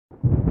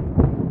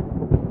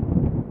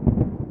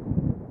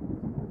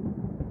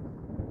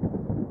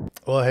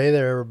Well, hey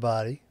there,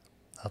 everybody.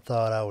 I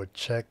thought I would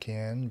check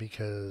in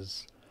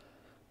because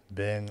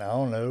been, I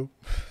don't know,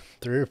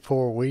 3 or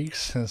 4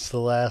 weeks since the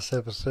last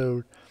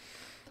episode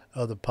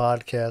of the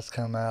podcast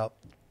come out.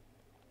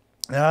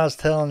 And I was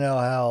telling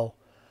y'all how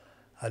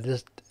I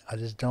just I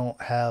just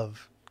don't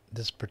have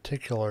this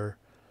particular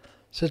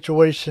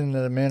situation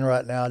that I'm in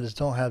right now. I just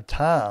don't have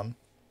time.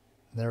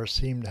 Never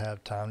seem to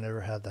have time.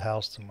 Never had the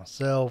house to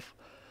myself.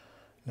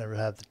 Never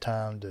had the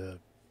time to,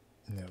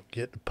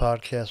 get the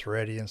podcast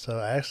ready. And so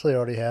I actually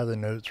already have the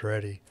notes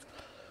ready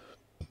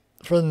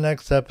for the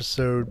next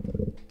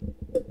episode.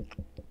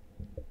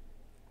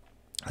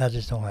 I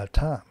just don't have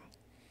time.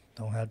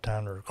 Don't have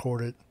time to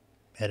record it,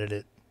 edit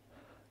it.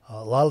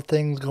 A lot of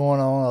things going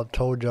on. I've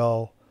told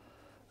y'all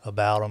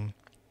about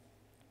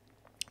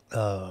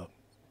them.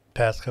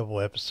 Past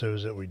couple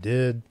episodes that we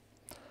did,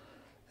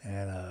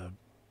 and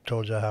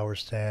told y'all how we're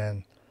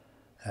staying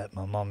at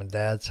my mom and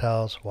dad's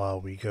house while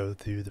we go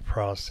through the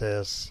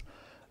process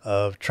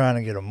of trying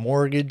to get a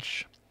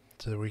mortgage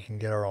so that we can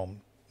get our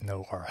own,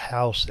 our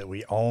house that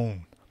we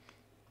own,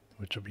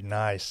 which would be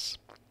nice.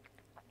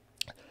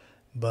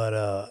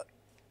 But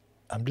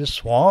I'm just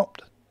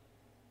swamped,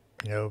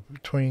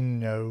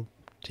 between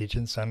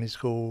teaching Sunday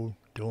school,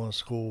 doing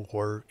school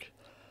work,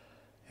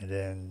 and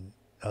then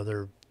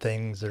other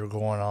things that are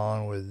going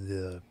on with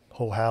the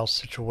whole house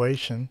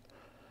situation.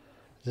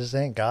 Just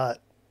ain't got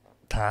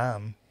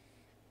time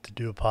to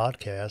do a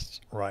podcast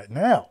right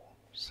now.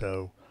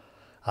 So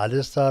I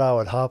just thought I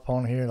would hop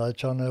on here and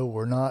let y'all know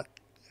we're not,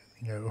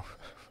 you know,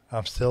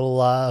 I'm still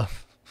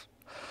alive.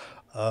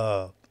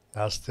 Uh,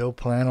 I still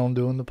plan on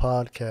doing the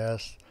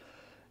podcast.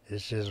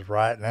 It's just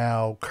right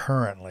now,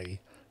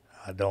 currently,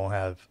 I the don't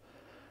have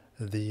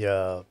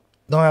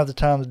the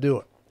time to do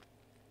it.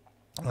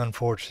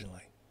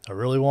 Unfortunately, I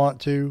really want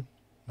to.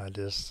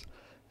 It's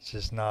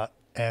just not.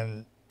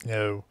 And you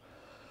know,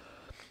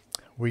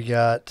 we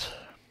got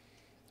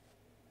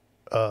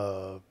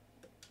a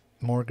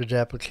mortgage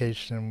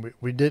application.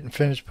 We didn't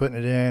finish putting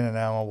it in, and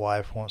now my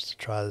wife wants to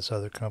try this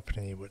other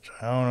company, which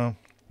I don't know.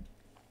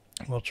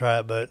 We'll try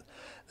it, but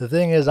the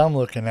thing is, I'm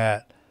looking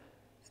at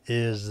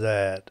is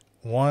that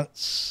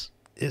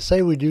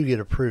say we do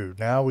get approved,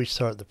 now we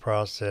start the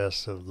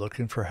process of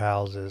looking for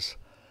houses,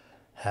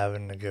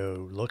 having to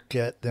go look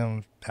at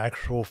them,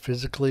 actual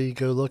physically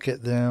go look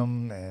at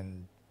them,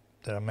 and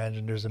I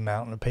imagine there's a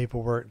mountain of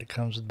paperwork that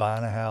comes with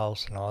buying a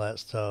house and all that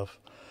stuff.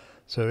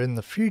 So in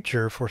the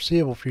future,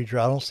 foreseeable future,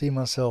 I don't see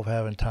myself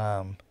having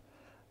time,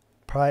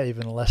 probably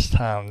even less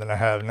time than I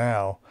have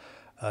now,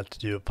 to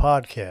do a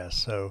podcast.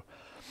 So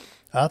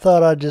I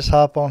thought I'd just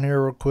hop on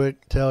here real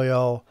quick, tell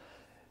y'all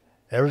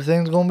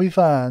everything's going to be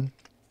fine.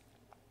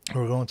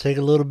 We're going to take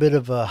a little bit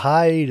of a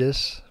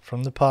hiatus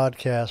from the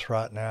podcast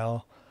right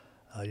now.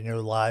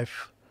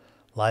 Life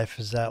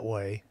is that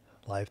way.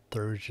 Life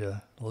throws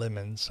you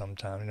lemons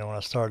sometimes. When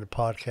I started the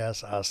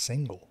podcast, I was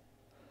single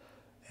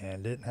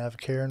and didn't have a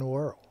care in the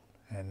world.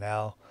 And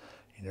now,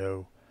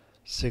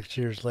 6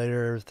 years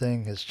later,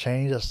 everything has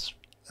changed. That's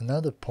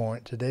another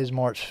point. Today's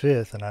March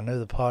 5th, and I know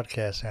the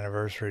podcast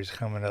anniversary is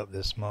coming up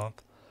this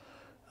month.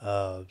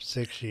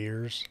 6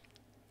 years.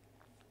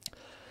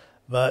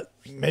 But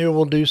maybe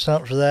we'll do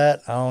something for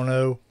that. I don't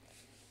know.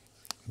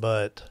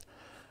 But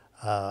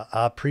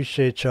I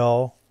appreciate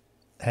y'all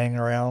hanging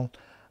around.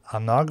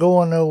 I'm not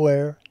going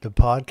nowhere. The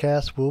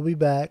podcast will be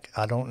back.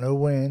 I don't know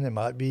when. It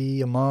might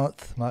be a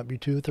month, might be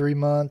 2 or 3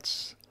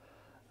 months.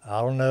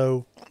 I don't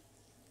know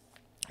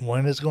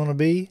when it's going to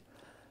be.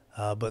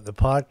 But the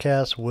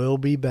podcast will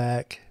be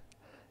back.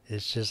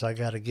 It's just I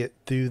got to get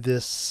through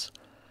this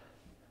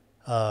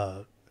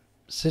part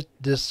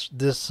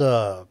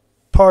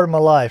of my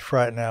life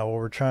right now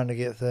where we're trying to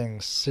get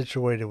things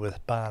situated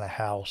with buying a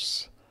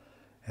house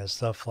and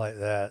stuff like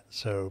that.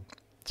 So,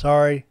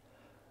 sorry.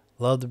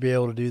 Love to be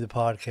able to do the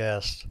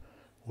podcast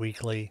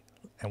weekly,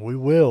 and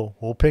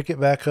We'll pick it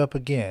back up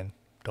again.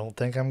 Don't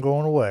think I'm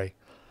going away.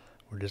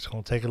 We're just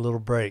going to take a little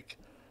break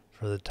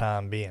for the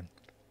time being.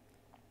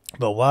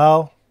 But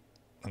while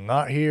I'm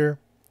not here,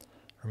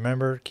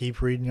 remember,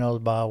 keep reading y'all's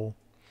Bible.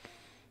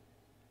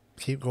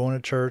 Keep going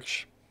to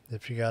church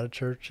if you got a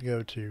church to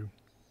go to.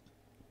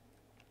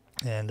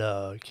 And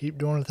keep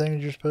doing the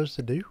things you're supposed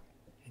to do,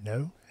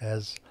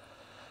 as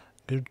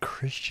good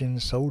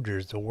Christian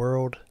soldiers. The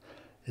world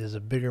is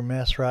a bigger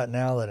mess right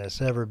now than it's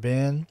ever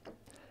been.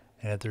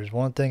 And if there's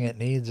one thing it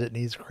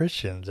needs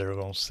Christians that are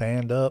going to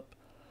stand up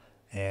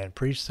and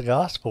preach the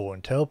gospel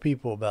and tell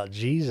people about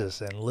Jesus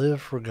and live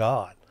for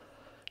God.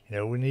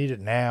 We need it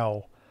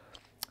now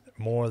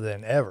more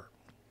than ever.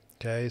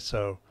 Okay,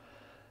 so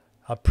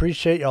I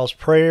appreciate y'all's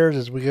prayers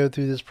as we go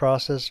through this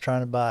process trying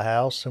to buy a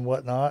house and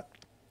whatnot.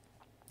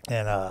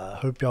 And I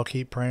hope y'all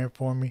keep praying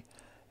for me.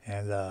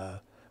 And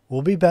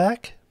we'll be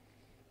back.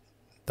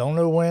 Don't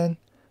know when,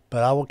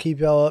 but I will keep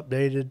y'all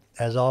updated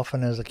as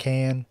often as I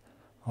can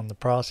on the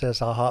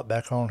process. I'll hop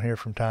back on here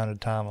from time to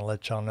time and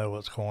let y'all know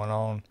what's going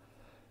on.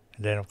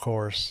 And then, of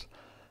course,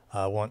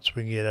 once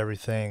we get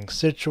everything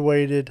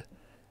situated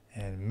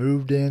and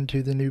moved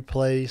into the new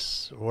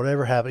place,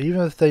 whatever happens,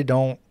 even if they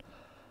don't,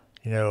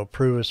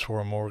 approve us for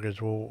a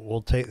mortgage,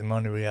 we'll take the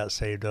money we got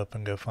saved up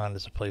and go find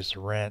us a place to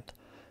rent.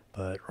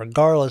 But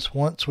regardless,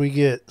 once we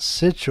get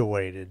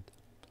situated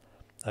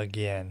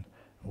again,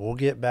 we'll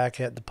get back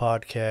at the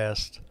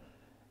podcast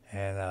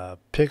and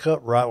pick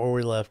up right where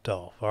we left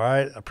off. All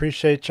right.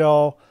 Appreciate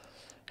y'all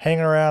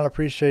hanging around.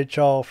 Appreciate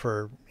y'all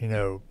for,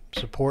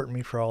 supporting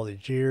me for all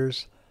these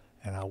years.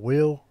 And I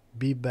will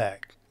be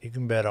back. You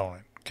can bet on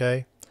it.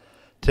 Okay.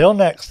 Till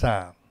next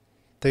time.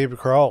 David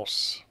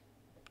Cross.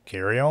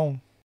 Carry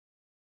on.